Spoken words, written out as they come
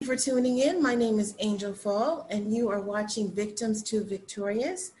for tuning in. My name is Angell Falls, and you are watching Victims to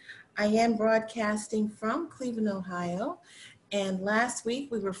Victorious. I am broadcasting from Cleveland, Ohio. And last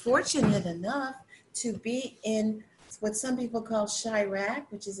week, we were fortunate enough to be in what some people call Chirac,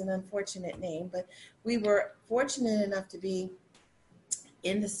 which is an unfortunate name, but we were fortunate enough to be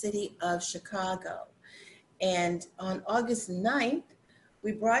in the city of Chicago. And on August 9th,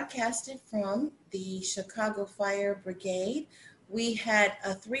 we broadcasted from the Chicago Fire Brigade. We had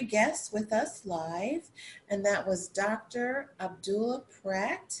three guests with us live, and that was Dr. Abdullah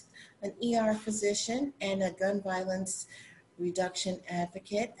Pratt, an ER physician and a gun violence reduction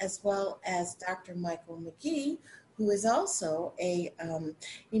advocate, as well as Dr. Michael McGee, who is also a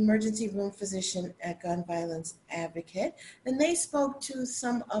emergency room physician and gun violence advocate. And they spoke to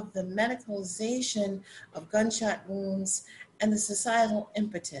some of the medicalization of gunshot wounds and the societal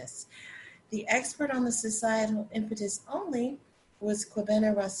impetus. The expert on the societal impetus only was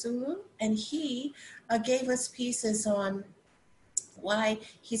Kwabena Rasulu, and he gave us pieces on why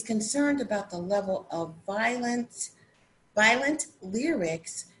he's concerned about the level of violent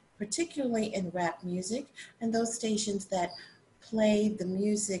lyrics, particularly in rap music, and those stations that play the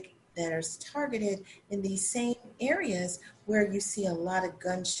music that are targeted in these same areas where you see a lot of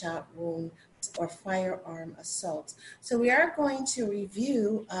gunshot wound or firearm assaults. So we are going to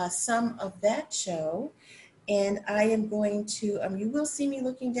review some of that show, and I am going to, you will see me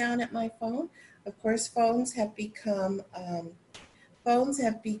looking down at my phone. Of course, phones have become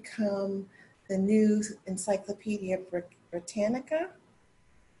the new Encyclopedia Britannica,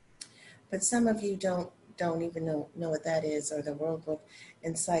 but some of you don't even know what that is, or the World Book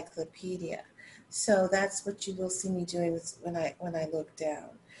Encyclopedia. So that's what you will see me doing when I look down.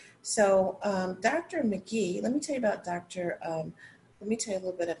 So Dr. McGee, let me tell you a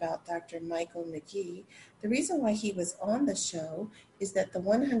little bit about Dr. Michael McGee. The reason why he was on the show is that the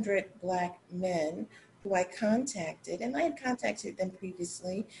 100 Black men who I contacted, and I had contacted them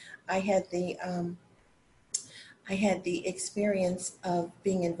previously. I had the experience of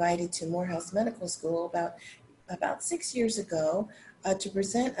being invited to Morehouse Medical School about 6 years ago to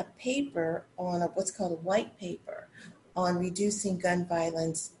present a paper on what's called a white paper on reducing gun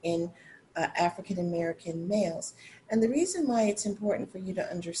violence in African American males. And the reason why it's important for you to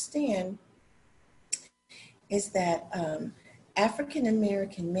understand is that African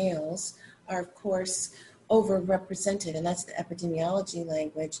American males are, of course, overrepresented, and that's the epidemiology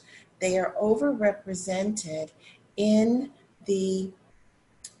language. They are overrepresented in the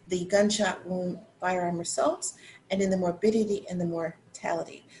gunshot wound firearm assaults and in the morbidity and the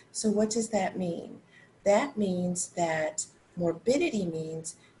mortality. So what does that mean? That means that morbidity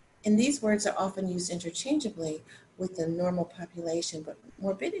means, and these words are often used interchangeably with the normal population, but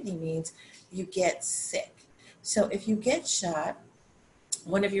morbidity means you get sick. So if you get shot,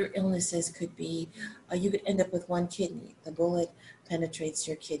 one of your illnesses could be, you could end up with one kidney. The bullet penetrates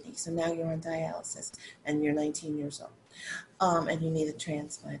your kidney. So now you're on dialysis and you're 19 years old and you need a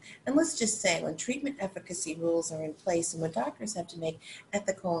transplant. And let's just say when treatment efficacy rules are in place and when doctors have to make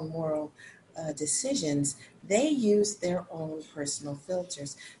ethical and moral decisions, they use their own personal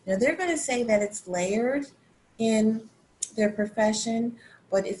filters. Now they're going to say that it's layered in their profession,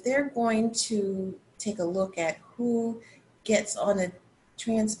 but if they're going to take a look at who gets on a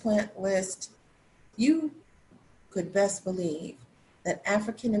transplant list, you could best believe that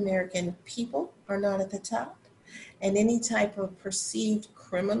African American people are not at the top, and any type of perceived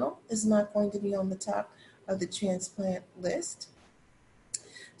criminal is not going to be on the top of the transplant list.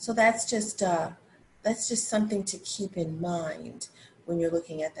 So that's just something to keep in mind when you're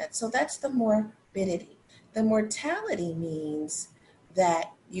looking at that. So that's the morbidity. The mortality means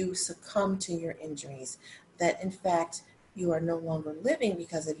that you succumb to your injuries, that in fact you are no longer living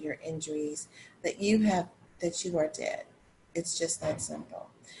because of your injuries, that you are dead. It's just that simple.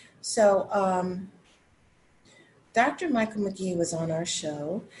 So Dr. Michael McGee was on our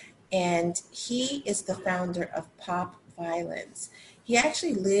show, and he is the founder of Pop Violence. He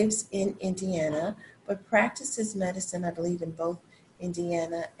actually lives in Indiana, but practices medicine, I believe, in both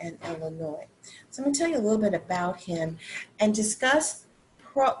Indiana and Illinois. So I'm going to tell you a little bit about him and discuss.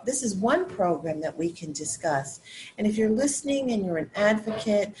 This is one program that we can discuss. And if you're listening and you're an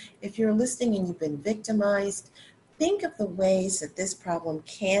advocate, if you're listening and you've been victimized, think of the ways that this problem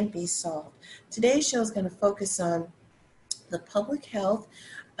can be solved. Today's show is going to focus on the public health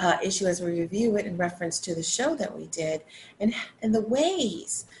issue as we review it in reference to the show that we did and the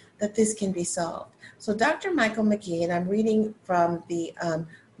ways that this can be solved. So Dr. Michael McGee, and I'm reading from the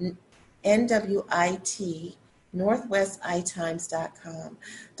NWIT, NorthwestITimes.com.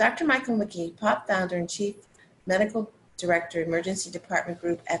 Dr. Michael McGee, POP founder and chief medical Director, Emergency Department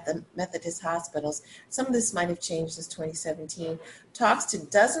Group at the Methodist Hospitals. Some of this might have changed since 2017. Talks to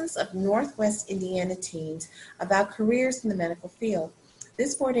dozens of Northwest Indiana teens about careers in the medical field.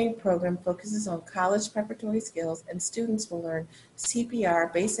 This 4-day program focuses on college preparatory skills, and students will learn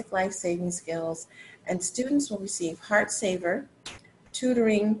CPR, basic life-saving skills, and students will receive Heart Saver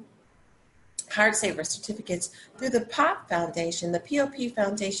tutoring, Heart Saver certificates through the POP Foundation, the POP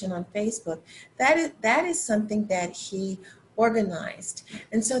Foundation on Facebook. That is something that he organized.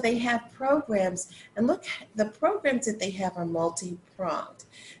 And so they have programs, and look, the programs that they have are multi-pronged.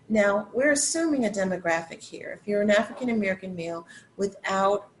 Now, we're assuming a demographic here. If you're an African American male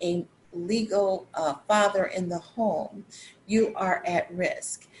without a legal father in the home, you are at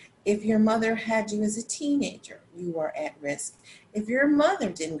risk. If your mother had you as a teenager, you are at risk. If your mother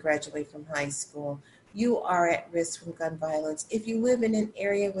didn't graduate from high school, you are at risk from gun violence. If you live in an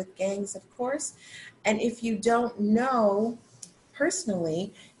area with gangs, of course, and if you don't know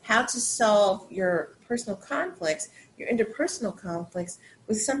personally how to solve your personal conflicts, your interpersonal conflicts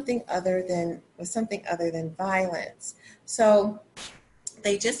with something other than violence. So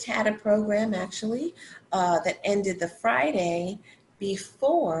they just had a program actually that ended the Friday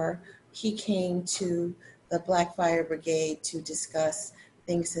before he came to the Black Fire Brigade to discuss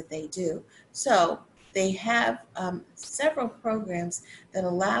things that they do. So they have several programs that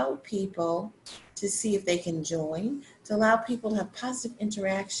allow people to see if they can join, to allow people to have positive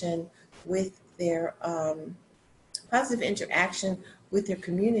interaction with their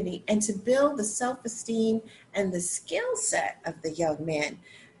community, and to build the self-esteem and the skill set of the young man.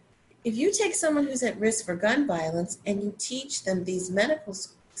 If you take someone who's at risk for gun violence and you teach them these medical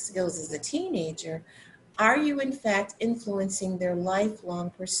skills as a teenager, are you in fact influencing their lifelong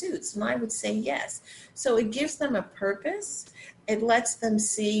pursuits? And I would say yes. So it gives them a purpose. It lets them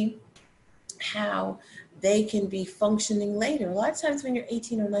see how they can be functioning later. A lot of times when you're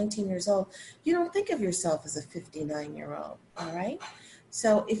 18 or 19 years old, you don't think of yourself as a 59-year-old, all right?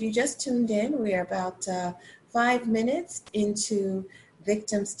 So if you just tuned in, we are about 5 minutes into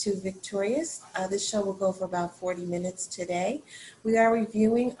Victims to Victorious. This show will go for about 40 minutes today. We are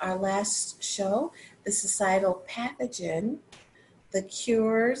reviewing our last show, The Societal Pathogen, the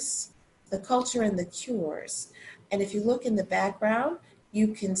Cures, the Culture and the Cures. And if you look in the background, you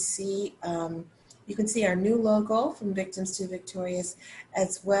can see our new logo from Victims to Victorious,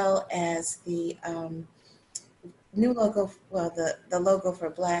 as well as the new logo, the logo for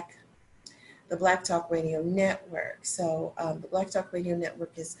the Black Talk Radio Network. So the Black Talk Radio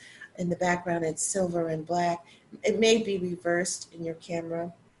Network is in the background. It's silver and black. It may be reversed in your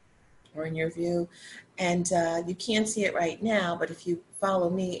camera or in your view, and you can't see it right now, but if you follow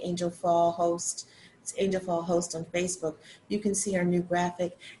me, Angell Falls Host, it's Angell Falls Host on Facebook, you can see our new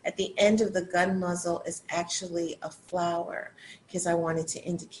graphic. At the end of the gun muzzle is actually a flower, because I wanted to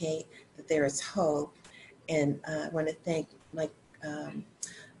indicate that there is hope. And I want to thank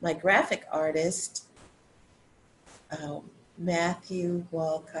my graphic artist, Matthew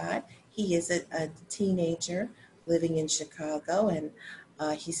Walcott. He is a teenager living in Chicago, and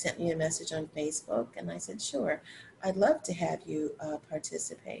he sent me a message on Facebook, and I said, sure, I'd love to have you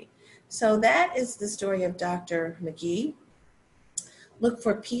participate. So that is the story of Dr. McGee. Look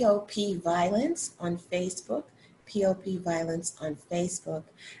for POP Violence on Facebook, POP Violence on Facebook,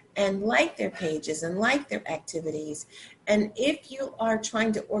 and like their pages and like their activities. And if you are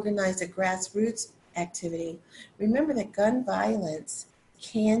trying to organize a grassroots activity, remember that gun violence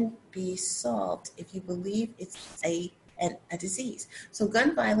can be solved if you believe it's a disease. So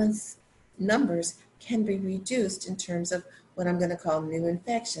gun violence numbers can be reduced in terms of what I'm going to call new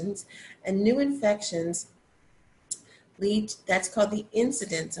infections. And new infections that's called the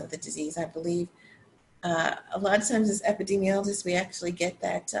incidence of the disease, I believe. A lot of times as epidemiologists, we actually get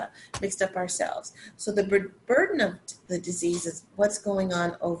that mixed up ourselves. So the burden of the disease is what's going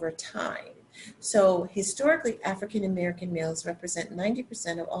on over time. So historically, African American males represent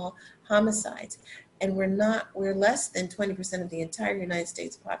 90% of all homicides, and we're less than 20% of the entire United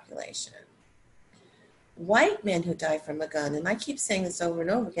States population. White men who die from a gun, and I keep saying this over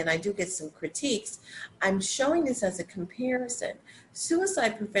and over again, I do get some critiques. I'm showing this as a comparison.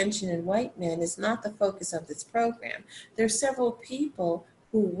 Suicide prevention in white men is not the focus of this program. There are several people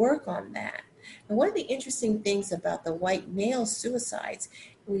who work on that. And one of the interesting things about the white male suicides,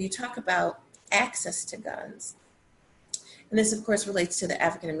 when you talk about access to guns, and this of course relates to the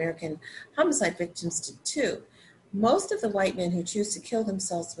African American homicide victims too, most of the white men who choose to kill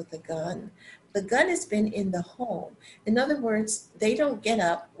themselves with a gun, the gun has been in the home. In other words, they don't get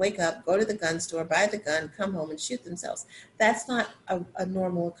up, wake up, go to the gun store, buy the gun, come home and shoot themselves. That's not a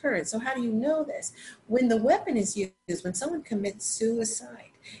normal occurrence. So how do you know this? When the weapon is used, when someone commits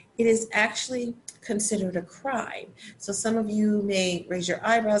suicide, it is actually considered a crime. So some of you may raise your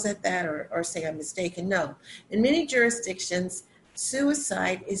eyebrows at that or say I'm mistaken. No. In many jurisdictions,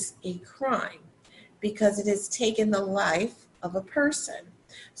 suicide is a crime because it has taken the life of a person.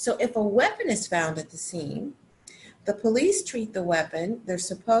 So if a weapon is found at the scene, the police treat the weapon, they're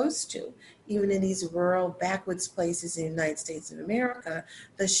supposed to, even in these rural backwoods places in the United States of America,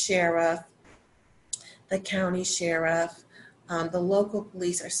 the sheriff, the county sheriff, the local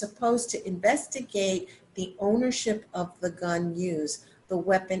police are supposed to investigate the ownership of the gun used, the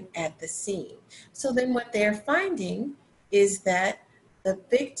weapon at the scene. So then what they're finding is that the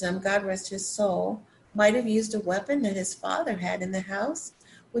victim, God rest his soul, might have used a weapon that his father had in the house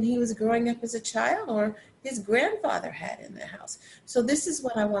when he was growing up as a child, or his grandfather had in the house. So this is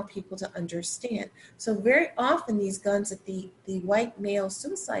what I want people to understand. So very often these guns that the white male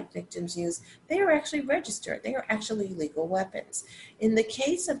suicide victims use, they are actually registered. They are actually legal weapons. In the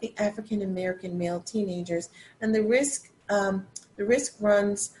case of the African American male teenagers, and the risk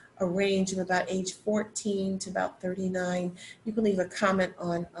runs a range of about age 14 to about 39. You can leave a comment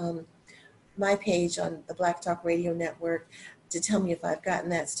on my page on the Black Talk Radio Network to tell me if I've gotten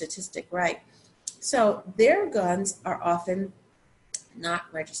that statistic right. So their guns are often not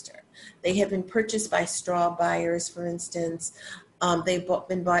registered. They have been purchased by straw buyers, for instance. They've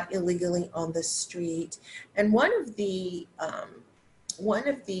been bought illegally on the street. And one of the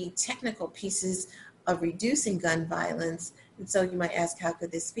technical pieces of reducing gun violence, and so you might ask, how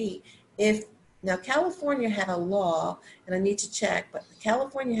could this be? Now, California had a law, and I need to check, but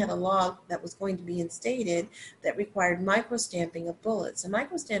California had a law that was going to be instated that required microstamping of bullets. And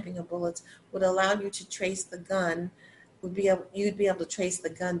microstamping of bullets would allow you to trace the gun, you'd be able to trace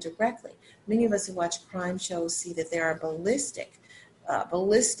the gun directly. Many of us who watch crime shows see that there are ballistic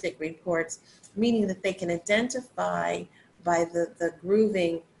reports, meaning that they can identify by the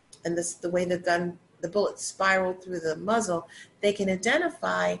grooving and the way the bullet spiraled through the muzzle, they can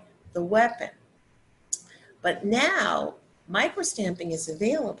identify the weapon. But now, microstamping is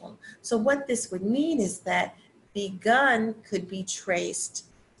available. So what this would mean is that the gun could be traced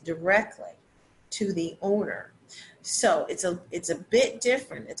directly to the owner. So it's a bit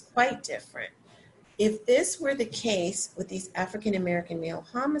different. It's quite different. If this were the case with these African American male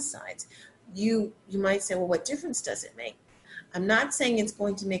homicides, you might say, well, what difference does it make? I'm not saying it's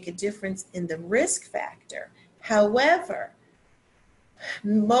going to make a difference in the risk factor. However,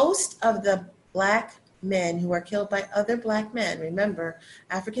 most of the black men who are killed by other black men, remember,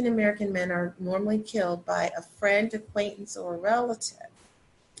 African American men are normally killed by a friend, acquaintance, or a relative.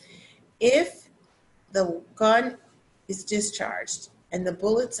 If the gun is discharged and the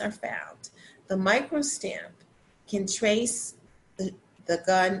bullets are found, the microstamp can trace the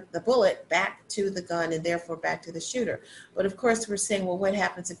bullet back to the gun and therefore back to the shooter. But of course, we're saying, well, what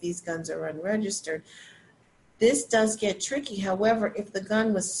happens if these guns are unregistered? This does get tricky. However, if the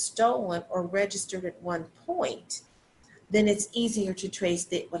gun was stolen or registered at one point, then it's easier to trace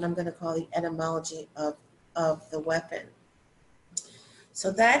what I'm going to call the etymology of the weapon.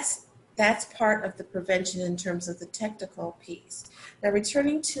 So that's part of the prevention in terms of the technical piece. Now,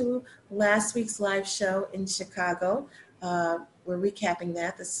 returning to last week's live show in Chicago, we're recapping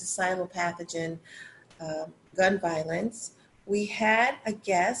that, the societal pathogen, gun violence. We had a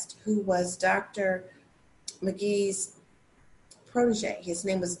guest who was Dr. McGee's protege. His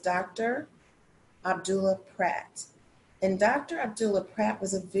name was Dr. Abdullah Pratt. And Dr. Abdullah Pratt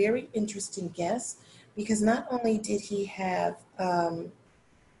was a very interesting guest because not only did he have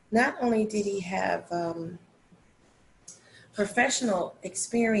professional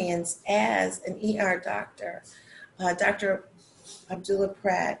experience as an ER doctor, Dr. Abdullah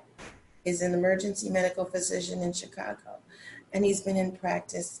Pratt is an emergency medical physician in Chicago, and he's been in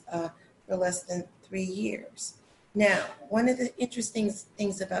practice for less than 3 years. Now, one of the interesting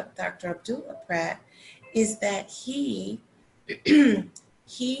things about Dr. Abdullah Pratt is that he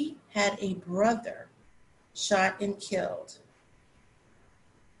had a brother shot and killed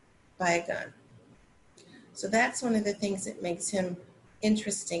by a gun. So that's one of the things that makes him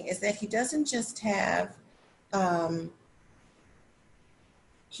interesting, is that he doesn't just have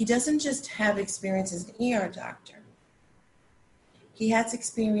experience as an ER doctor. He has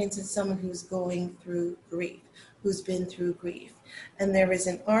experience as someone who's going through grief, who's been through grief. And there is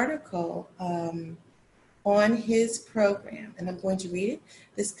an article on his program, and I'm going to read it.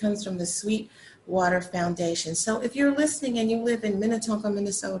 This comes from the Sweet Water Foundation. So if you're listening and you live in Minnetonka,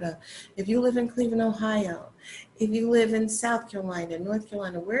 Minnesota, if you live in Cleveland, Ohio, if you live in South Carolina, North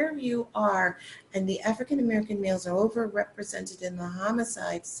Carolina, wherever you are, and the African American males are overrepresented in the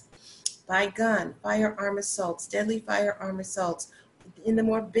homicides by gun, firearm assaults, deadly firearm assaults, in the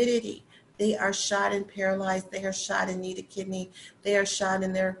morbidity, they are shot and paralyzed, they are shot and need a kidney, they are shot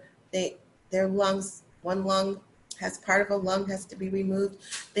in their lungs, one lung has part of a lung has to be removed,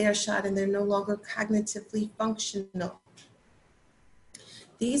 they are shot and they're no longer cognitively functional.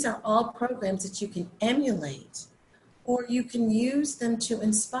 These are all programs that you can emulate, or you can use them to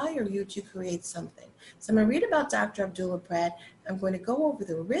inspire you to create something. So I'm going to read about Dr. Abdullah Pratt. I'm going to go over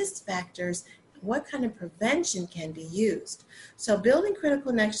the risk factors and what kind of prevention can be used. So Building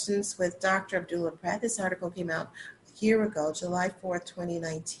Critical Connections with Dr. Abdullah Pratt. This article came out a year ago, July 4th,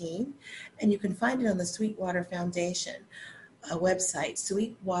 2019, and you can find it on the Sweetwater Foundation website,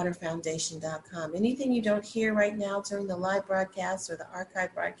 sweetwaterfoundation.com. Anything you don't hear right now during the live broadcast or the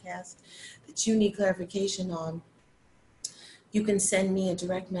archive broadcast that you need clarification on, you can send me a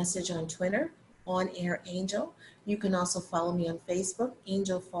direct message on Twitter, On Air Angel. You can also follow me on Facebook,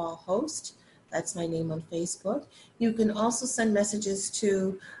 Angell Falls Host. That's my name on Facebook. You can also send messages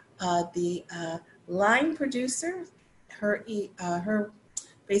to the line producer. Her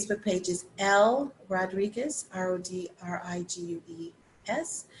Facebook page is L Rodriguez, Rodrigues.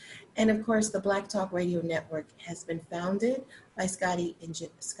 And of course, the Black Talk Radio Network has been founded by Scotty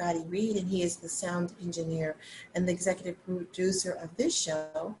Reed, and he is the sound engineer and the executive producer of this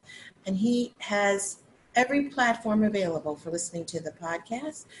show. And he has every platform available for listening to the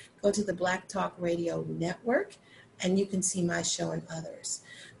podcast. Go to the Black Talk Radio Network, and you can see my show and others.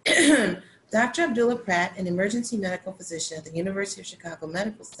 Dr. Abdullah Pratt, an emergency medical physician at the University of Chicago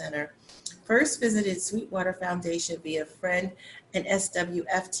Medical Center, first visited Sweetwater Foundation via friend and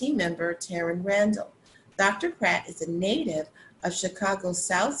SWF team member Taryn Randall. Dr. Pratt is a native of Chicago's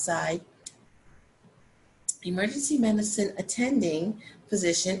South Side, emergency medicine attending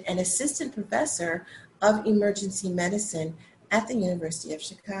physician and assistant professor of emergency medicine at the University of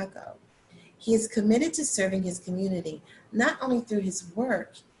Chicago. He is committed to serving his community, not only through his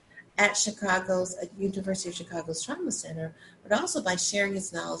work at University of Chicago's Trauma Center, but also by sharing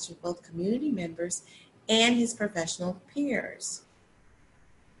his knowledge with both community members and his professional peers.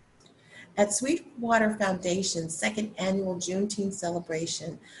 At Sweetwater Foundation's second annual Juneteenth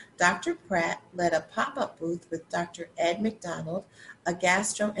celebration, Dr. Pratt led a pop-up booth with Dr. Ed McDonald, a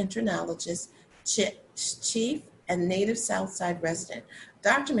gastroenterologist, chief and native Southside resident.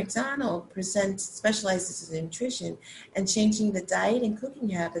 Dr. McDonald specializes in nutrition and changing the diet and cooking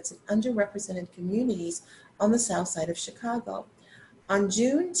habits of underrepresented communities on the South Side of Chicago. On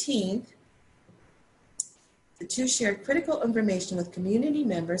Juneteenth, the two shared critical information with community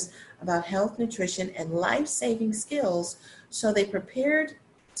members about health, nutrition, and life-saving skills so they are prepared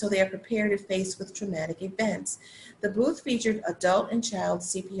if faced with traumatic events. The booth featured adult and child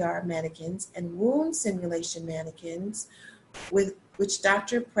CPR mannequins and wound simulation mannequins with which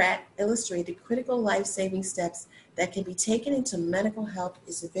Dr. Pratt illustrated critical life-saving steps that can be taken until medical help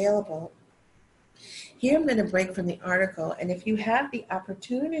is available. Here I'm going to break from the article, and if you have the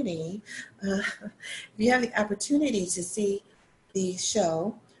opportunity, to see the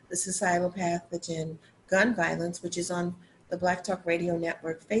show, The Societal Pathogen Gun Violence, which is on the Black Talk Radio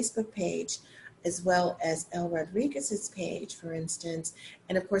Network Facebook page, as well as El Rodriguez's page, for instance,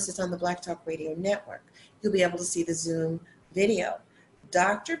 and of course it's on the Black Talk Radio Network. You'll be able to see the Zoom video.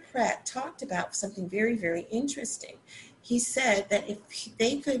 Dr. Pratt talked about something very, very interesting. He said that if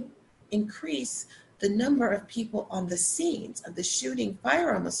they could increase the number of people on the scenes of the shooting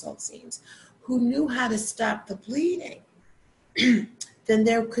firearm assault scenes who knew how to stop the bleeding, then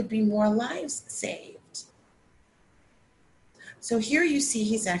there could be more lives saved. So here you see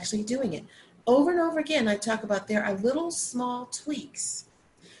he's actually doing it. Over and over again, I talk about there are little small tweaks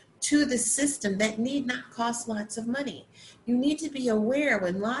to the system that need not cost lots of money. You need to be aware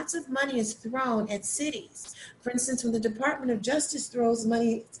when lots of money is thrown at cities. For instance, when the Department of Justice throws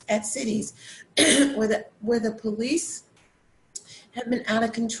money at cities where the police have been out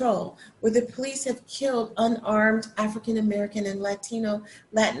of control, where the police have killed unarmed African American and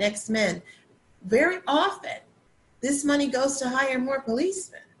Latinx men, very often this money goes to hire more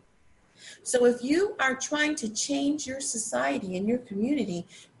policemen. So if you are trying to change your society and your community,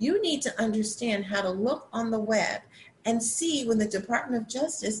 you need to understand how to look on the web and see when the Department of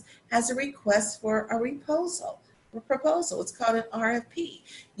Justice has a request for a proposal. It's called an RFP.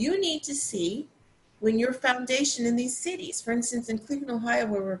 You need to see when your foundation in these cities, for instance, in Cleveland, Ohio,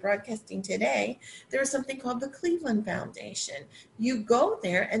 where we're broadcasting today, there is something called the Cleveland Foundation. You go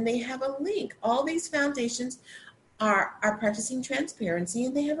there and they have a link. All these foundations are practicing transparency,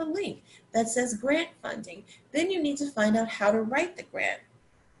 and they have a link that says grant funding. Then you need to find out how to write the grant.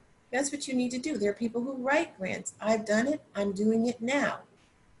 That's what you need to do. There are people who write grants. I've done it. I'm doing it now.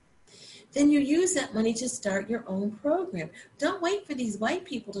 Then you use that money to start your own program. Don't wait for these white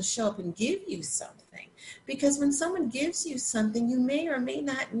people to show up and give you something, because when someone gives you something, you may or may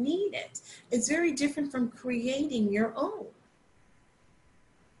not need it. It's very different from creating your own.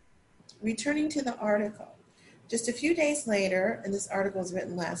 Returning to the article, just a few days later, and this article was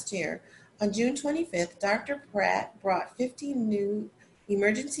written last year, on June 25th, Dr. Pratt brought 50 new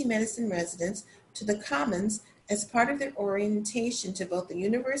emergency medicine residents to the Commons as part of their orientation to both the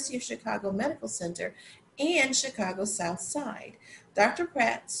University of Chicago Medical Center and Chicago South Side. Dr.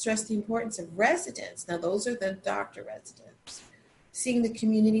 Pratt stressed the importance of residents, now those are the doctor residents, seeing the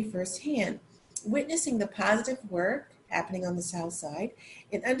community firsthand, witnessing the positive work happening on the South Side,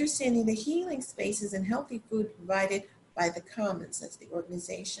 and understanding the healing spaces and healthy food provided by the Commons, that's the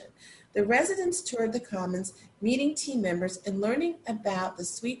organization. The residents toured the Commons, meeting team members and learning about the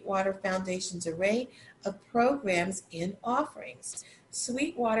Sweetwater Foundation's array of programs and offerings.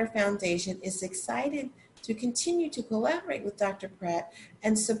 Sweetwater Foundation is excited to continue to collaborate with Dr. Pratt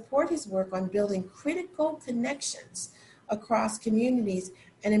and support his work on building critical connections across communities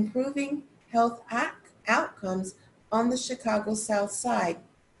and improving health outcomes on the Chicago South Side.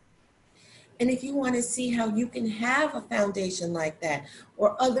 And if you want to see how you can have a foundation like that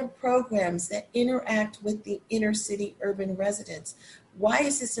or other programs that interact with the inner city urban residents, why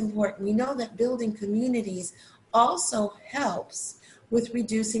is this important? We know that building communities also helps with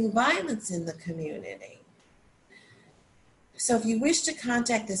reducing violence in the community. So if you wish to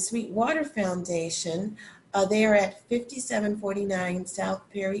contact the Sweetwater Foundation, they are at 5749 South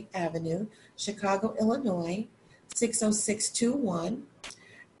Perry Avenue, Chicago, Illinois, 60621.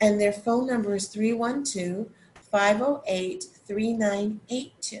 And their phone number is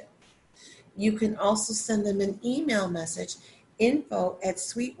 312-508-3982. You can also send them an email message,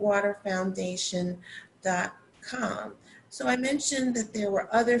 info@sweetwaterfoundation.com. So I mentioned that there were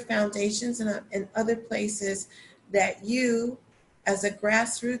other foundations and other places that you, as a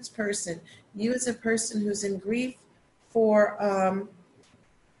grassroots person, you as a person who's in grief for,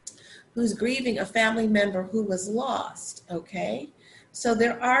 who's grieving a family member who was lost, okay? So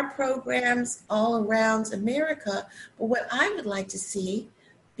there are programs all around America, but what I would like to see,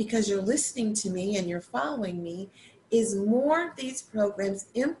 because you're listening to me and you're following me, is more of these programs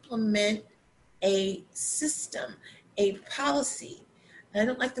implement a system, a policy. I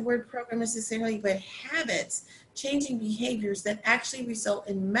don't like the word program necessarily, but habits, changing behaviors that actually result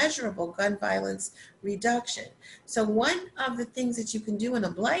in measurable gun violence reduction. So one of the things that you can do in a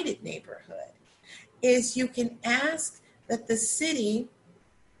blighted neighborhood is you can ask that the city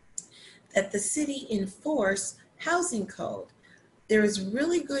enforce housing code. There is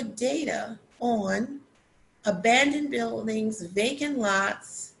really good data on abandoned buildings, vacant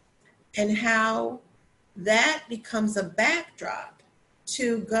lots, and how that becomes a backdrop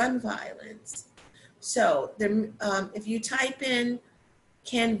to gun violence. So if you type in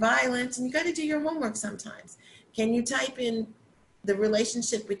can violence, and you got to do your homework sometimes, can you type in the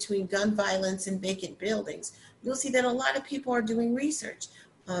relationship between gun violence and vacant buildings? You'll see that a lot of people are doing research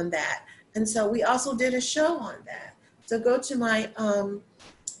on that. And so we also did a show on that. So go to my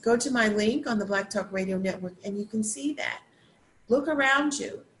link on the Black Talk Radio Network and you can see that. Look around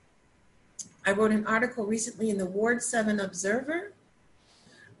you. I wrote an article recently in the Ward 7 Observer,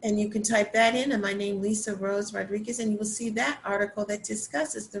 and you can type that in, and my name Lisa Rose Rodriguez, and you will see that article that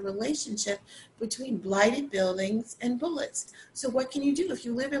discusses the relationship between blighted buildings and bullets. So what can you do if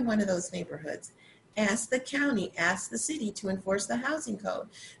you live in one of those neighborhoods? Ask the county, ask the city to enforce the housing code.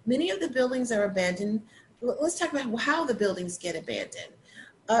 Many of the buildings are abandoned. Let's talk about how the buildings get abandoned.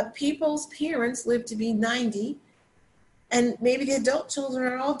 People's parents live to be 90, and maybe the adult children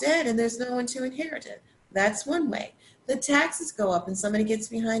are all dead and there's no one to inherit it. That's one way. The taxes go up and somebody gets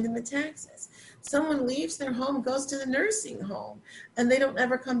behind in the taxes. Someone leaves their home, goes to the nursing home, and they don't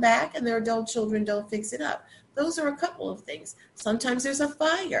ever come back, and their adult children don't fix it up. Those are a couple of things. Sometimes there's a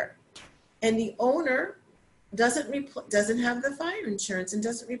fire, and the owner doesn't have the fire insurance and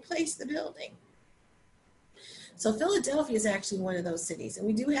doesn't replace the building. So Philadelphia is actually one of those cities, and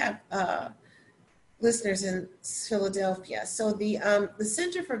we do have listeners in Philadelphia. So the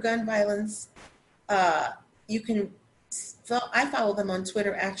Center for Gun Violence, I follow them on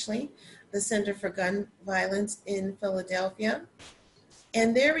Twitter, actually, the Center for Gun Violence in Philadelphia.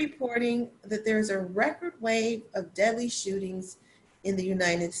 And they're reporting that there's a record wave of deadly shootings in the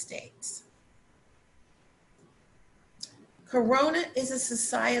United States. Corona is a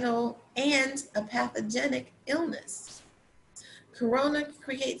societal and a pathogenic illness. Corona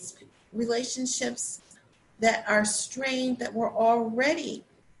creates relationships that are strained, that were already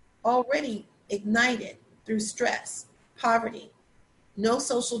ignited through stress, poverty, no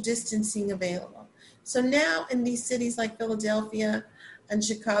social distancing available. So now in these cities like Philadelphia and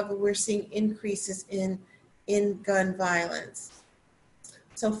Chicago, we're seeing increases in gun violence.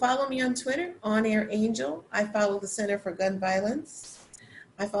 So follow me on Twitter, On Air Angel. I follow the Center for Gun Violence.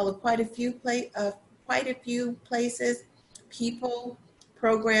 I follow quite a few places, people,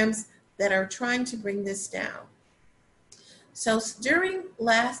 programs that are trying to bring this down. So during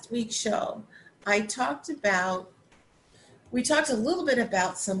last week's show, we talked a little bit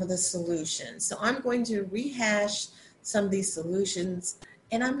about some of the solutions. So I'm going to rehash some of these solutions,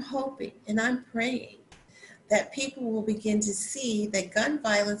 and I'm hoping and I'm praying that people will begin to see that gun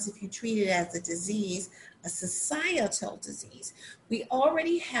violence, if you treat it as a disease, a societal disease, we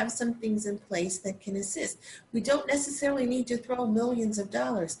already have some things in place that can assist. We don't necessarily need to throw millions of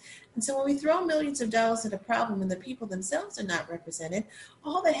dollars. And so when we throw millions of dollars at a problem and the people themselves are not represented,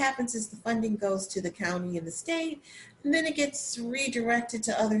 all that happens is the funding goes to the county and the state, and then it gets redirected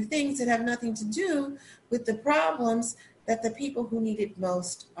to other things that have nothing to do with the problems that the people who need it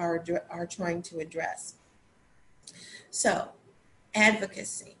most are trying to address. So,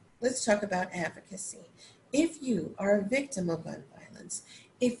 advocacy. Let's talk about advocacy. If you are a victim of gun violence,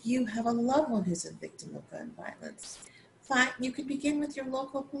 if you have a loved one who's a victim of gun violence, you could begin with your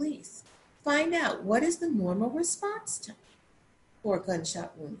local police. Find out, what is the normal response time for a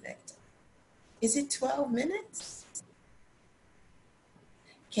gunshot wound victim? Is it 12 minutes?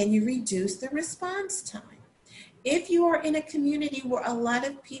 Can you reduce the response time? If you are in a community where a lot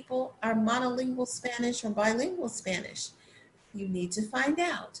of people are monolingual Spanish or bilingual Spanish, you need to find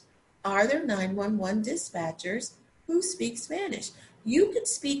out, are there 911 dispatchers who speak Spanish? You could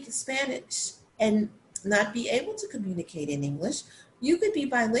speak Spanish and not be able to communicate in English. You could be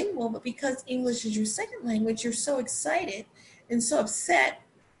bilingual, but because English is your second language, you're so excited and so upset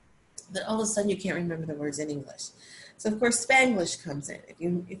that all of a sudden you can't remember the words in English. So of course Spanglish comes in.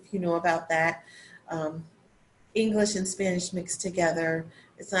 If you know about that. English and Spanish mixed together.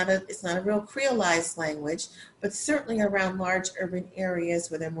 It's not a real creolized language, but certainly around large urban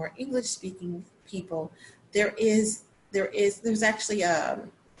areas where there are more English-speaking people, there are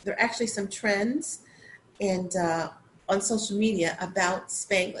actually some trends and on social media about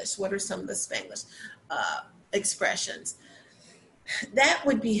Spanglish. What are some of the Spanglish expressions? That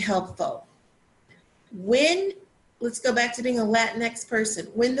would be helpful. Let's go back to being a Latinx person.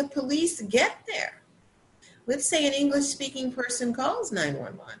 When the police get there, let's say an English-speaking person calls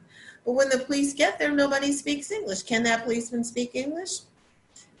 911, but when the police get there, nobody speaks English. Can that policeman speak English?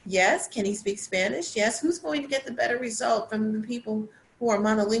 Yes. Can he speak Spanish? Yes. Who's going to get the better result from the people who are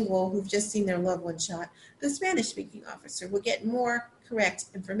monolingual, who've just seen their loved one shot? The Spanish-speaking officer will get more correct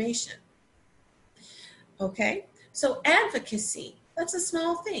information. Okay? So advocacy, that's a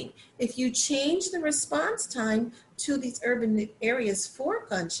small thing. If you change the response time to these urban areas for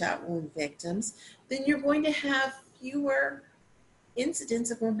gunshot wound victims, then you're going to have fewer incidents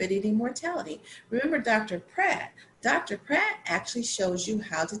of morbidity and mortality. Remember Dr. Pratt. Dr. Pratt actually shows you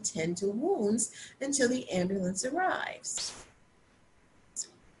how to tend to wounds until the ambulance arrives.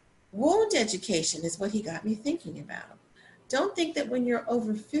 Wound education is what he got me thinking about. Don't think that when you're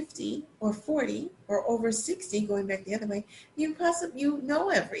over 50 or 40 or over 60, going back the other way, you know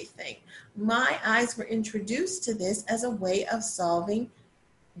everything. My eyes were introduced to this as a way of solving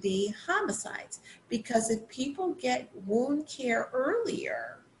the homicides, because if people get wound care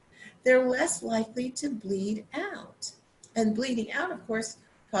earlier, they're less likely to bleed out. And bleeding out, of course,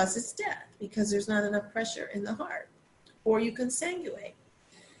 causes death because there's not enough pressure in the heart. Or you can sanguinate,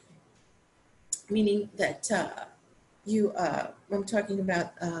 meaning that I'm talking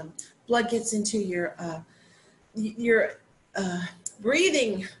about blood gets into your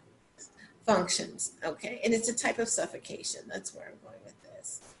breathing functions, okay? And it's a type of suffocation. That's where I'm going with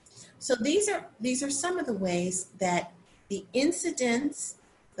this. So these are some of the ways that the incidence,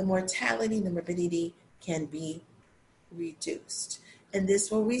 the mortality, the morbidity can be reduced. And this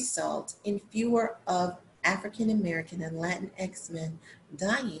will result in fewer of African American and Latinx men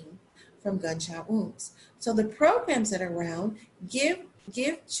dying from gunshot wounds. So the programs that are around give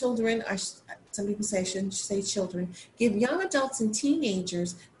children, or some people say I shouldn't say children, give young adults and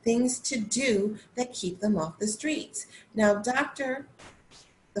teenagers things to do that keep them off the streets. Now, Dr.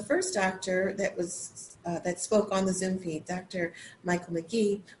 the first doctor that spoke on the Zoom feed, Dr. Michael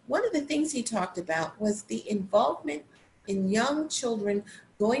McGee, one of the things he talked about was the involvement in young children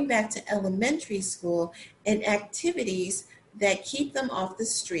going back to elementary school in activities that keep them off the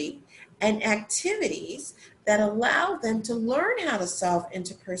street and activities that allow them to learn how to solve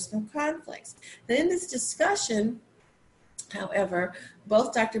interpersonal conflicts. And in this discussion, however,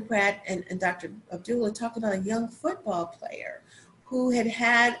 both Dr. Pratt and Dr. Abdullah talked about a young football player who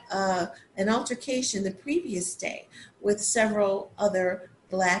had an altercation the previous day with several other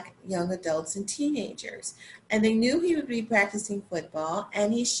Black young adults and teenagers. And they knew he would be practicing football,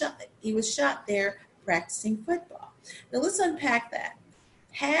 and he was shot there practicing football. Now let's unpack that.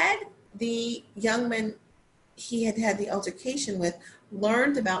 Had the young man he had the altercation with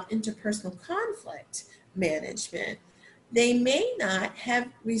learned about interpersonal conflict management, they may not have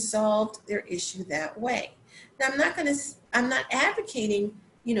resolved their issue that way. Now, I'm not advocating,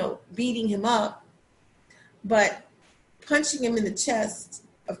 beating him up, but punching him in the chest,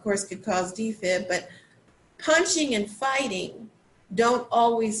 of course, could cause defib, but punching and fighting don't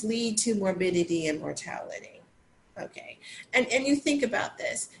always lead to morbidity and mortality. Okay. And you think about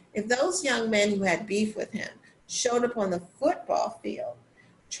this. If those young men who had beef with him showed up on the football field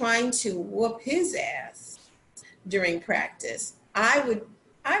trying to whoop his ass during practice, I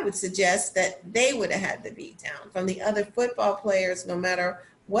would suggest that they would have had the beat down from the other football players, no matter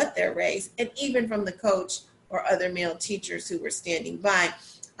what their race, and even from the coach or other male teachers who were standing by.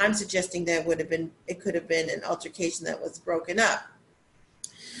 I'm suggesting that it could have been an altercation that was broken up.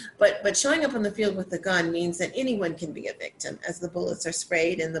 But showing up on the field with a gun means that anyone can be a victim, as the bullets are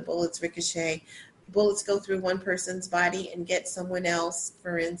sprayed and the bullets ricochet. Bullets go through one person's body and get someone else,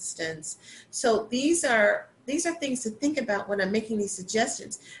 for instance. So these are things to think about when I'm making these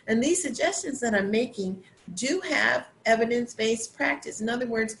suggestions. And these suggestions that I'm making do have evidence-based practice. In other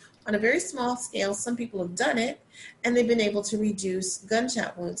words, on a very small scale, some people have done it, and they've been able to reduce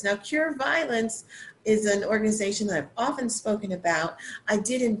gunshot wounds. Now, Cure Violence is an organization that I've often spoken about. I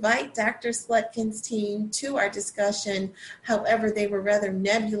did invite Dr. Slutkin's team to our discussion. However, they were rather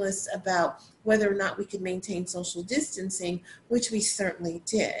nebulous about whether or not we could maintain social distancing, which we certainly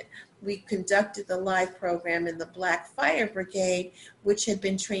did. We conducted the live program in the Black Fire Brigade, which had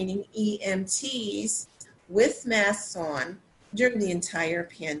been training EMTs with masks on during the entire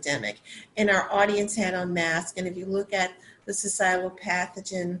pandemic. And our audience had on masks. And if you look at the Societal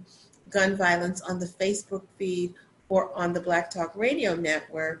Pathogen Gun Violence on the Facebook feed or on the Black Talk Radio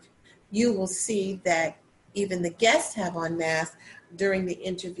Network, you will see that even the guests have on masks during the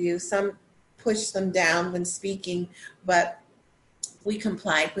interview. Some push them down when speaking, but we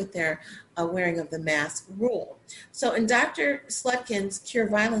complied with their wearing of the mask rule. So in Dr. Slutkin's Cure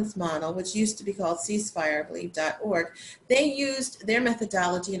Violence model, which used to be called ceasefire, I believe, .org, they used their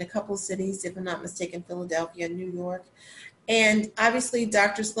methodology in a couple of cities, if I'm not mistaken, Philadelphia and New York. And obviously,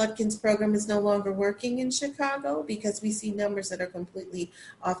 Dr. Slutkin's program is no longer working in Chicago because we see numbers that are completely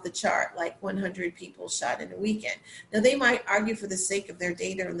off the chart, like 100 people shot in a weekend. Now, they might argue for the sake of their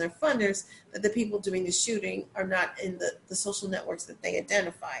data and their funders that the people doing the shooting are not in the social networks that they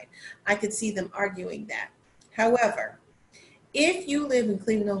identified. I could see them arguing that. However, if you live in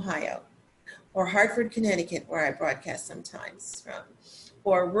Cleveland, Ohio, or Hartford, Connecticut, where I broadcast sometimes from,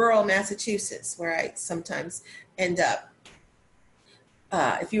 or rural Massachusetts, where I sometimes end up,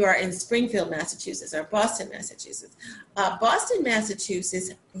 if you are in Springfield, Massachusetts, or Boston, Massachusetts. Boston,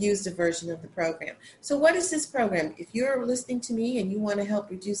 Massachusetts used a version of the program. So what is this program? If you're listening to me and you want to help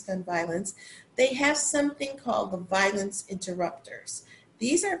reduce gun violence, they have something called the violence interrupters.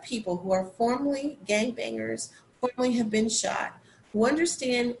 These are people who are formerly gangbangers, formerly have been shot, who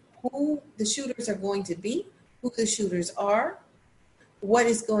understand who the shooters are going to be, who the shooters are, what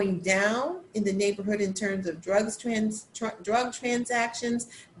is going down in the neighborhood in terms of drug transactions,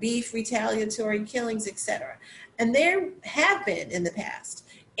 beef, retaliatory killings, etc. And there have been in the past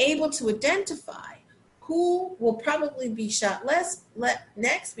able to identify who will probably be shot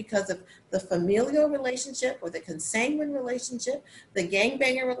next because of the familial relationship or the consanguine relationship, the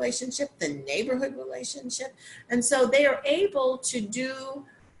gangbanger relationship, the neighborhood relationship. And so they are able to do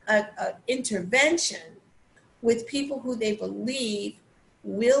an intervention with people who they believe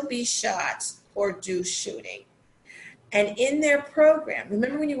will be shot or do shooting. And in their program,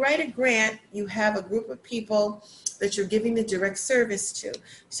 remember when you write a grant, you have a group of people that you're giving the direct service to.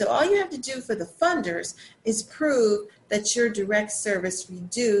 So all you have to do for the funders is prove that your direct service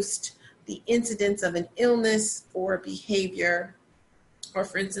reduced the incidence of an illness or behavior Or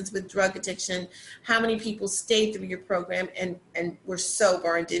for instance, with drug addiction, how many people stayed through your program and were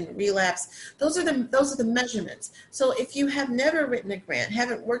sober and didn't relapse? Those are the measurements. So if you have never written a grant,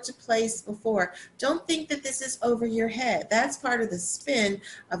 haven't worked a place before, don't think that this is over your head. That's part of the spin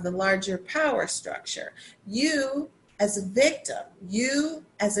of the larger power structure. You as a victim, you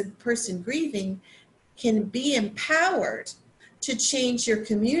as a person grieving, can be empowered to change your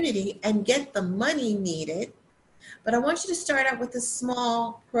community and get the money needed. But I want you to start out with the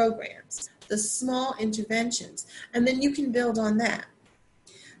small programs, the small interventions, and then you can build on that.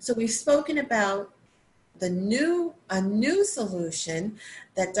 So we've spoken about a new solution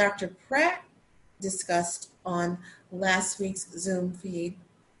that Dr. Pratt discussed on last week's Zoom feed,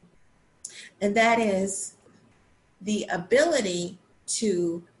 and that is the ability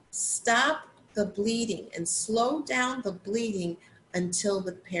to stop the bleeding and slow down the bleeding until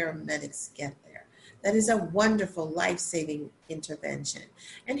the paramedics get there. That is a wonderful life-saving intervention.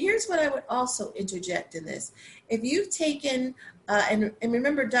 And here's what I would also interject in this. If you've taken, and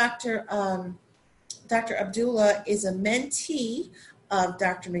remember Dr. Abdullah is a mentee of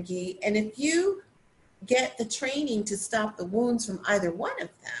Dr. McGee, and if you get the training to stop the wounds from either one of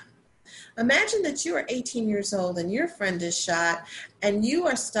them, imagine that you are 18 years old and your friend is shot and you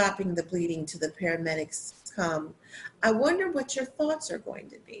are stopping the bleeding till the paramedics come. I wonder what your thoughts are going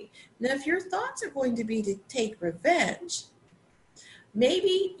to be. Now, if your thoughts are going to be to take revenge,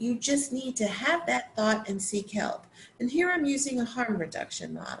 maybe you just need to have that thought and seek help. And here I'm using a harm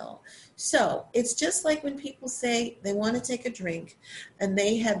reduction model. So it's just like when people say they want to take a drink and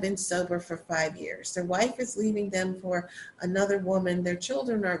they have been sober for 5 years. Their wife is leaving them for another woman. Their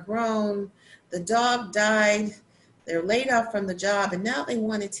children are grown. The dog died. They're laid off from the job and now they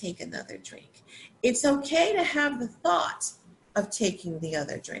want to take another drink. It's okay to have the thought of taking the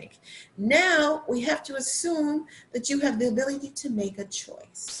other drink. Now we have to assume that you have the ability to make a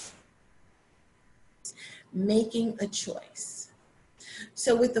choice. Making a choice.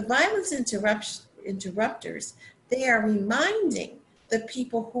 So with the violence interrupters, they are reminding the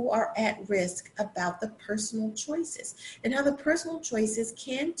people who are at risk about the personal choices and how the personal choices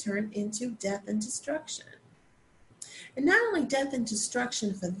can turn into death and destruction. And not only death and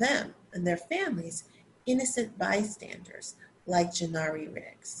destruction for them and their families, innocent bystanders like Janari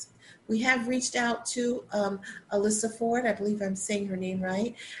Riggs. We have reached out to Alyssa Ford, I believe I'm saying her name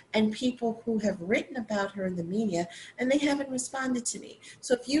right, and people who have written about her in the media, and they haven't responded to me.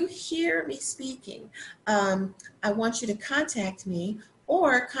 So if you hear me speaking, I want you to contact me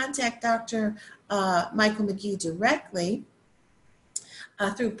or contact Dr. Michael McGee directly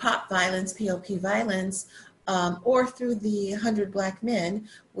through POP Violence, POP Violence, or through the 100 Black Men,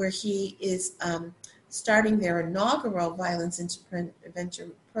 where he is starting their inaugural violence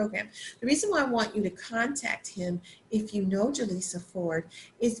intervention program. The reason why I want you to contact him, if you know Jaleesa Ford,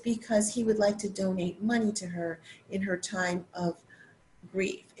 is because he would like to donate money to her in her time of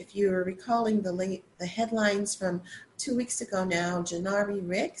grief. If you're recalling the headlines from 2 weeks ago now, Janari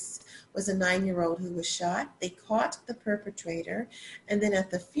Riggs was a 9-year-old who was shot. They caught the perpetrator, and then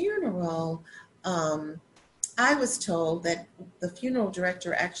at the funeral, I was told that the funeral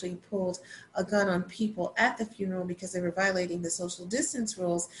director actually pulled a gun on people at the funeral because they were violating the social distance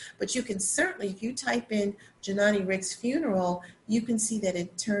rules. But you can certainly, if you type in Janani Riggs funeral, you can see that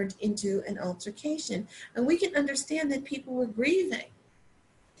it turned into an altercation. And we can understand that people were grieving.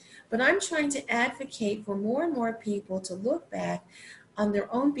 But I'm trying to advocate for more and more people to look back on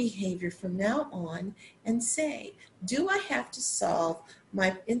their own behavior from now on and say, do I have to solve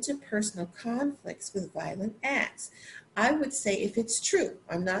my interpersonal conflicts with violent acts? I would say if it's true,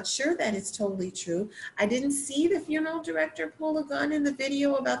 I'm not sure that it's totally true. I didn't see the funeral director pull a gun in the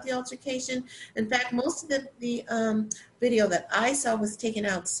video about the altercation. In fact, most of the video that I saw was taken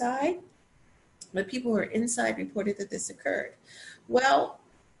outside, but people who were inside reported that this occurred. Well,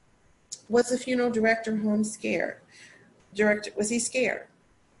 was the funeral director home scared? Was he scared?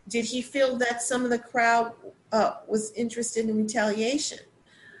 Did he feel that some of the crowd was interested in retaliation?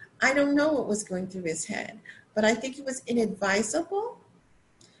 I don't know what was going through his head, but I think it was inadvisable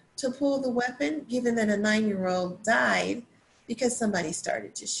to pull the weapon, given that a 9-year-old died because somebody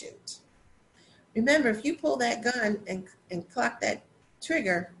started to shoot. Remember, if you pull that gun and clock that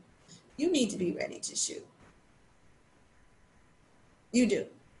trigger, you need to be ready to shoot. You do.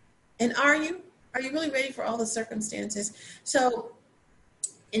 And are you? Are you really ready for all the circumstances? So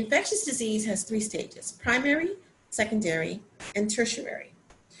infectious disease has 3 stages: primary, secondary, and tertiary.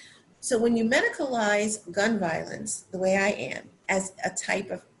 So when you medicalize gun violence, the way I am, as a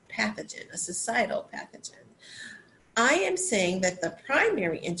type of pathogen, a societal pathogen, I am saying that the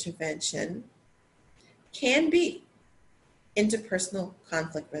primary intervention can be interpersonal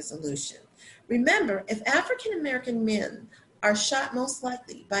conflict resolution. Remember, if African American men are shot most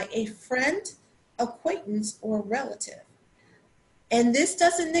likely by a friend, acquaintance, or relative, and this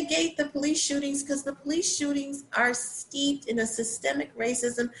doesn't negate the police shootings because the police shootings are steeped in a systemic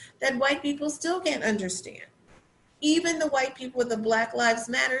racism that white people still can't understand. Even the white people with the Black Lives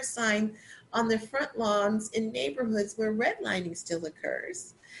Matter sign on their front lawns in neighborhoods where redlining still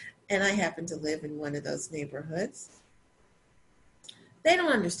occurs, and I happen to live in one of those neighborhoods, they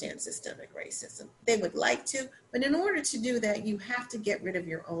don't understand systemic racism. They would like to, but in order to do that, you have to get rid of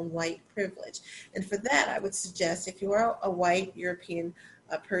your own white privilege. And for that, I would suggest if you are a white European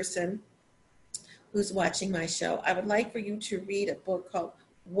person who's watching my show, I would like for you to read a book called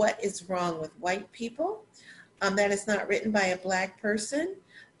What is Wrong with White People? That is not written by a Black person.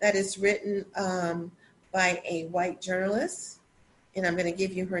 That is written by a white journalist. And I'm going to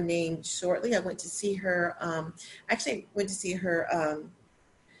give you her name shortly. I went to see her,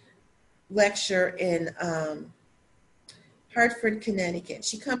 lecture in Hartford, Connecticut.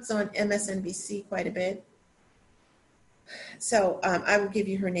 She comes on MSNBC quite a bit. So I will give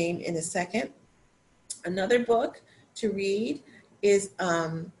you her name in a second. Another book to read is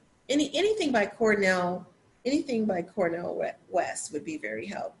anything by Cornell West would be very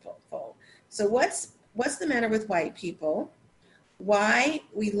helpful. So what's the matter with white people? Why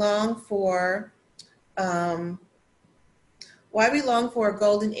we long for a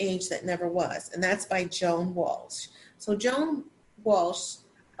golden age that never was, and that's by Joan Walsh. So Joan Walsh,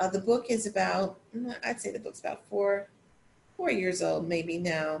 the book is about, I'd say the book's about 4 years old, maybe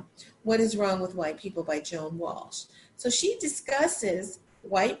now. What is Wrong with White People by Joan Walsh. So she discusses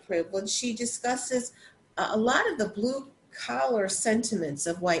white privilege. She discusses a lot of the blue collar sentiments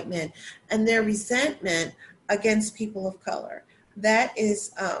of white men and their resentment against people of color. That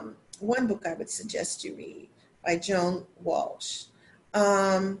is one book I would suggest you read by Joan Walsh.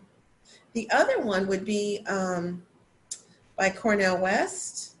 The other one would be by Cornell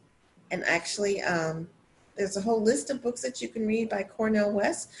West. And actually, there's a whole list of books that you can read by Cornell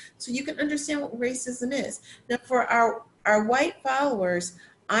West so you can understand what racism is. Now, for our white followers,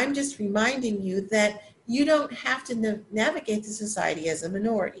 I'm just reminding you that you don't have to navigate the society as a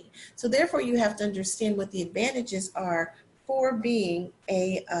minority. So therefore, you have to understand what the advantages are for being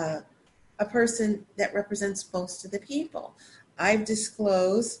a person that represents most of the people. I've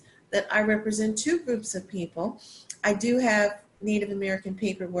disclosed that I represent 2 groups of people. I do have Native American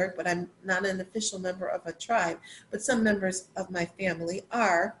paperwork, but I'm not an official member of a tribe. But some members of my family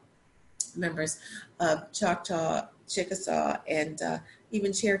are members of Choctaw, Chickasaw, and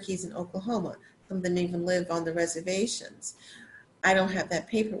even Cherokees in Oklahoma. Some of them even live on the reservations. I don't have that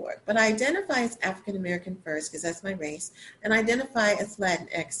paperwork, but I identify as African American first because that's my race, and identify as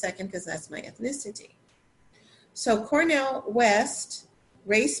Latinx second because that's my ethnicity. So Cornell West,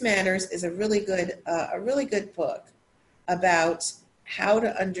 Race Matters, is a really good book about how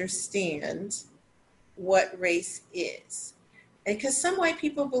to understand what race is, and because some white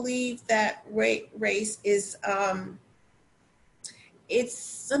people believe that race is it's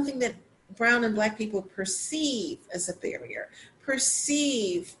something that brown and black people perceive as a barrier,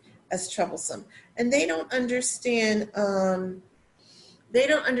 perceive as troublesome, and they don't understand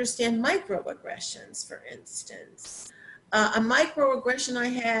microaggressions, for instance. A microaggression I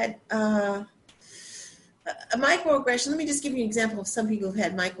had, let me just give you an example of some people who've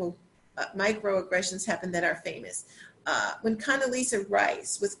had microaggressions happen that are famous. When Condoleezza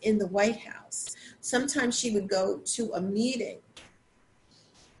Rice was in the White House, sometimes she would go to a meeting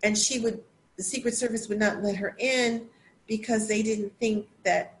and the Secret Service would not let her in because they didn't think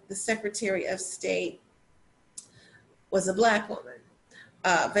that the Secretary of State was a black woman.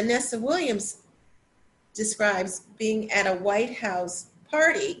 Vanessa Williams describes being at a White House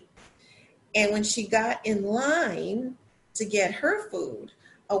party, and when she got in line to get her food,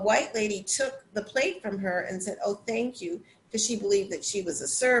 a white lady took the plate from her and said, "Oh, thank you," because she believed that she was a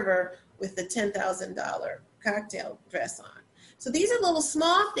server with the $10,000 cocktail dress on. So these are little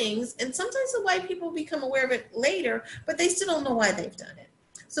small things, and sometimes the white people become aware of it later, but they still don't know why they've done it.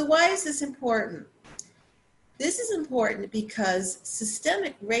 So why is this important? This is important because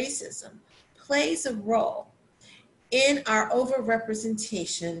systemic racism plays a role in our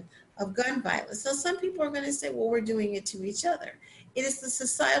overrepresentation of gun violence. So some people are going to say, well, we're doing it to each other. It is the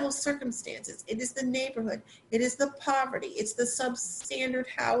societal circumstances. It is the neighborhood. It is the poverty. It's the substandard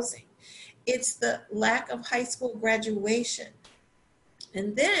housing. It's the lack of high school graduation.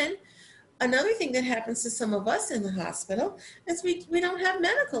 And then another thing that happens to some of us in the hospital is we don't have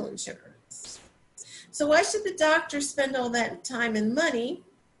medical insurance. So why should the doctor spend all that time and money?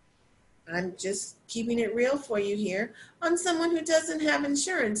 I'm just keeping it real for you here, on someone who doesn't have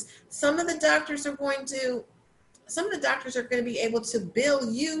insurance. Some of the doctors are going to be able to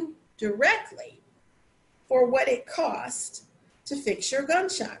bill you directly for what it costs to fix your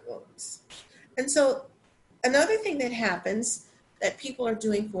gunshot wounds. And so another thing that happens that people are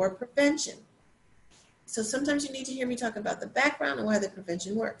doing for prevention. So sometimes you need to hear me talk about the background and why the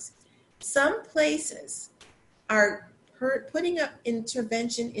prevention works. Some places are putting up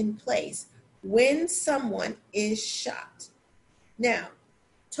intervention in place when someone is shot. Now,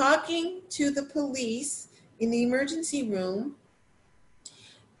 talking to the police in the emergency room,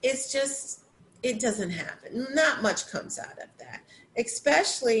 it doesn't happen. Not much comes out of that,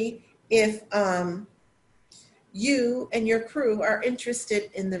 especially if you and your crew are interested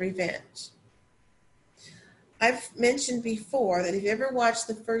in the revenge. I've mentioned before that if you ever watched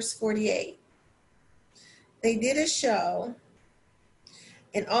the first 48, they did a show,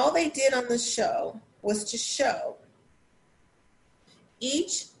 and all they did on the show was to show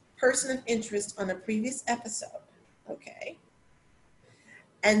each person of interest on a previous episode, okay?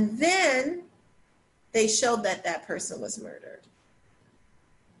 And then they showed that that person was murdered.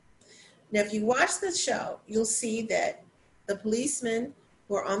 Now, if you watch the show, you'll see that the policemen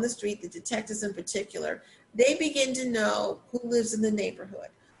who are on the street, the detectives in particular, they begin to know who lives in the neighborhood,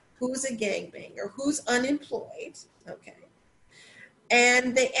 who's a gangbanger, who's unemployed, okay?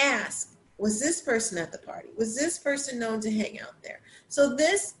 And they ask, was this person at the party? Was this person known to hang out there? So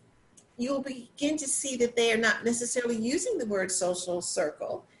this, you'll begin to see that they are not necessarily using the word social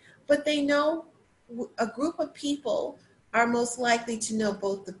circle, but they know a group of people are most likely to know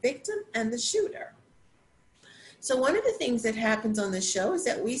both the victim and the shooter. So one of the things that happens on the show is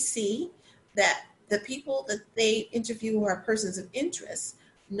that we see that the people that they interview who are persons of interest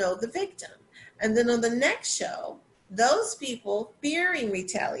know the victim. And then on the next show, those people fearing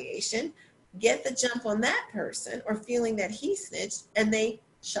retaliation get the jump on that person or feeling that he snitched, and they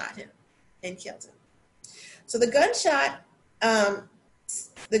shot him and killed him. So the gunshot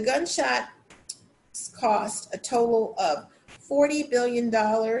cost a total of $40 billion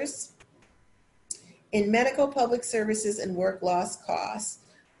in medical, public services, and work loss costs,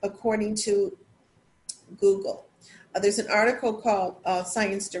 according to Google. There's an article called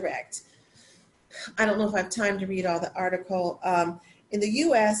Science Direct. I don't know if I have time to read all the article. In the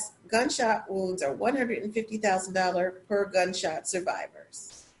U.S., gunshot wounds are $150,000 per gunshot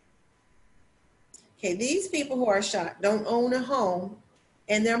survivors. Okay, these people who are shot don't own a home,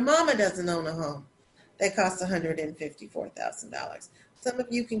 and their mama doesn't own a home. That costs $154,000. Some of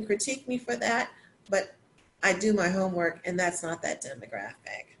you can critique me for that, but I do my homework, and that's not that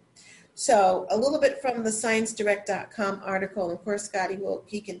demographic. So a little bit from the ScienceDirect.com article, and of course Scotty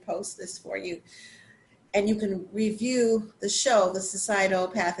he can post this for you, and you can review the show, The Societal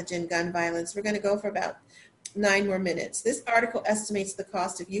Pathogen Gun Violence. We're going to go for about 9 more minutes. This article estimates the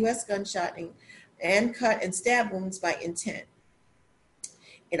cost of U.S. gunshot and cut and stab wounds by intent.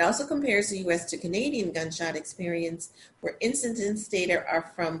 It also compares the U.S. to Canadian gunshot experience, where incidence data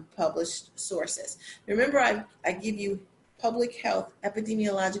are from published sources. Remember, I give you public health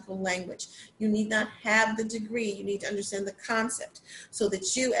epidemiological language. You need not have the degree. You need to understand the concept so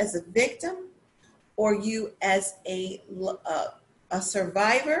that you as a victim or you as a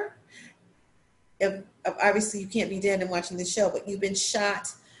survivor, obviously you can't be dead and watching the show, but you've been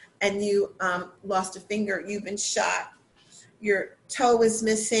shot and you lost a finger, you've been shot, your toe is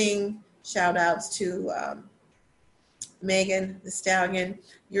missing, shout outs to Megan the Stallion,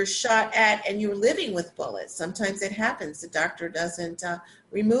 you're shot at and you're living with bullets. Sometimes it happens. The doctor doesn't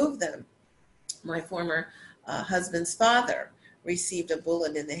remove them. My former husband's father received a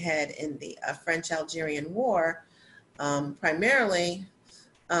bullet in the head in the French-Algerian War, primarily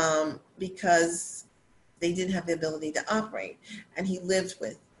because they didn't have the ability to operate, and he lived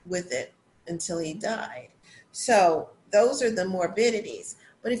with it until he died. So those are the morbidities.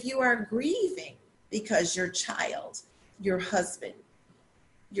 But if you are grieving because your child, your husband,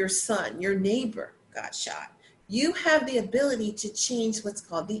 your son, your neighbor got shot, you have the ability to change what's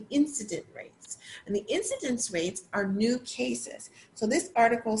called the incident rates. And the incidence rates are new cases. So this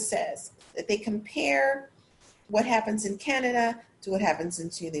article says that they compare what happens in Canada to what happens in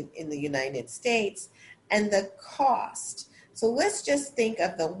the United States and the cost. So let's just think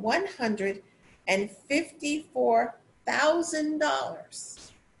of the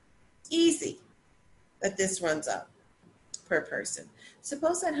 $154,000 easy that this runs up per person.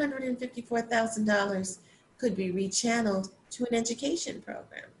 Suppose that $154,000 could be rechanneled to an education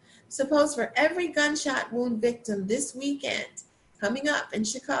program. Suppose for every gunshot wound victim this weekend coming up in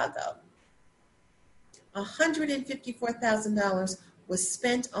Chicago, $154,000 was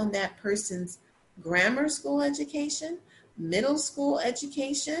spent on that person's grammar school education, middle school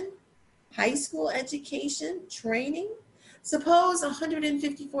education, high school education, training. Suppose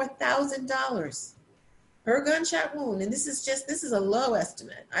 $154,000 per gunshot wound, and this is a low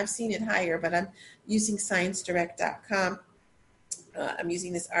estimate. I've seen it higher, but I'm using ScienceDirect.com. I'm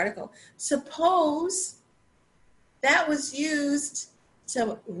using this article. Suppose that was used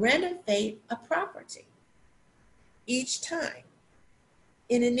to renovate a property each time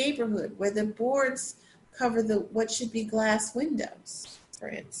in a neighborhood where the boards cover what should be glass windows, for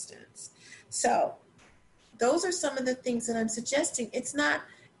instance. So those are some of the things that I'm suggesting.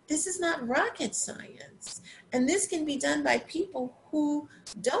 This is not rocket science. And this can be done by people who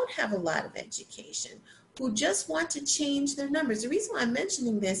don't have a lot of education, who just want to change their numbers. The reason why I'm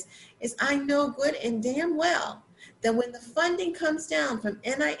mentioning this is I know good and damn well that when the funding comes down from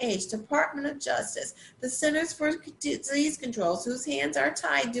NIH, Department of Justice, the Centers for Disease Control, whose hands are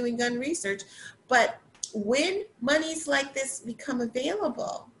tied doing gun research, but when monies like this become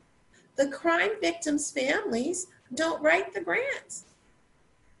available, the crime victims' families don't write the grants.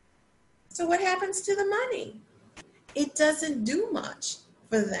 So what happens to the money? It doesn't do much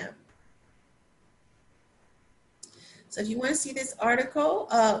for them. So if you want to see this article,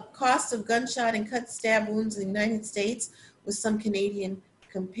 cost of gunshot and cut stab wounds in the United States with some Canadian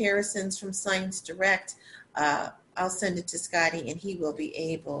comparisons from Science Direct, I'll send it to Scotty and he will be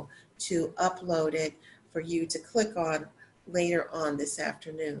able to upload it for you to click on later on this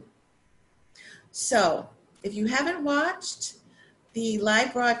afternoon. So if you haven't watched the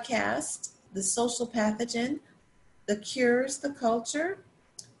live broadcast, The Social Pathogen, The Cures, the Culture,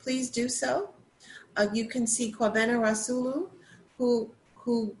 please do so. You can see Kwabena Rasulu, who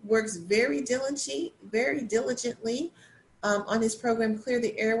works very diligently on his program Clear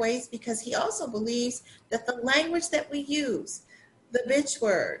the Airways, because he also believes that the language that we use, the bitch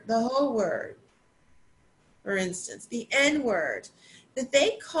word, the whole word, for instance, the N word, that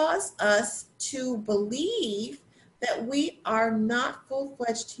they cause us to believe that we are not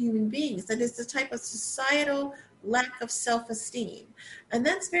full-fledged human beings, that it's a type of societal lack of self-esteem. And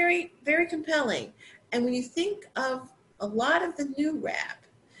that's very, very compelling. And when you think of a lot of the new rap,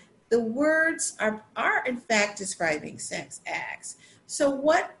 the words are in fact describing sex acts. So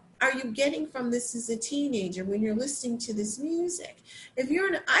what are you getting from this as a teenager when you're listening to this music?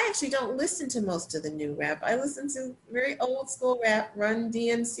 I actually don't listen to most of the new rap. I listen to very old school rap, Run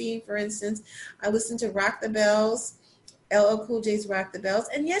DMC, for instance. I listen to Rock the Bells, LL Cool J's Rock the Bells.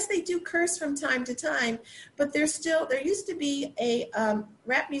 And yes, they do curse from time to time, but there used to be a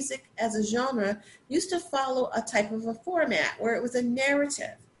rap music as a genre used to follow a type of a format where it was a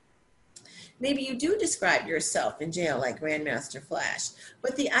narrative. Maybe you do describe yourself in jail like Grandmaster Flash,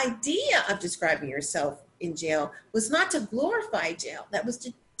 but the idea of describing yourself in jail was not to glorify jail. That was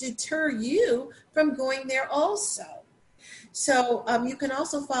to deter you from going there also. So you can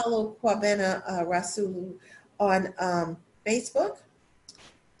also follow Kwabena Rasulu on Facebook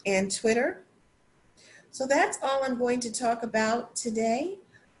and Twitter. So that's all I'm going to talk about today.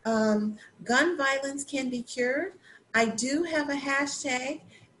 Gun violence can be cured. I do have a hashtag.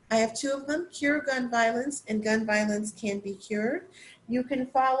 I have two of them, Cure Gun Violence and Gun Violence Can Be Cured. You can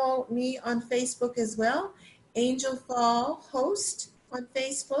follow me on Facebook as well, Angell Falls host on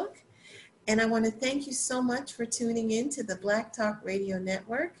Facebook. And I want to thank you so much for tuning in to the Black Talk Radio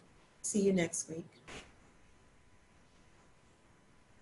Network. See you next week.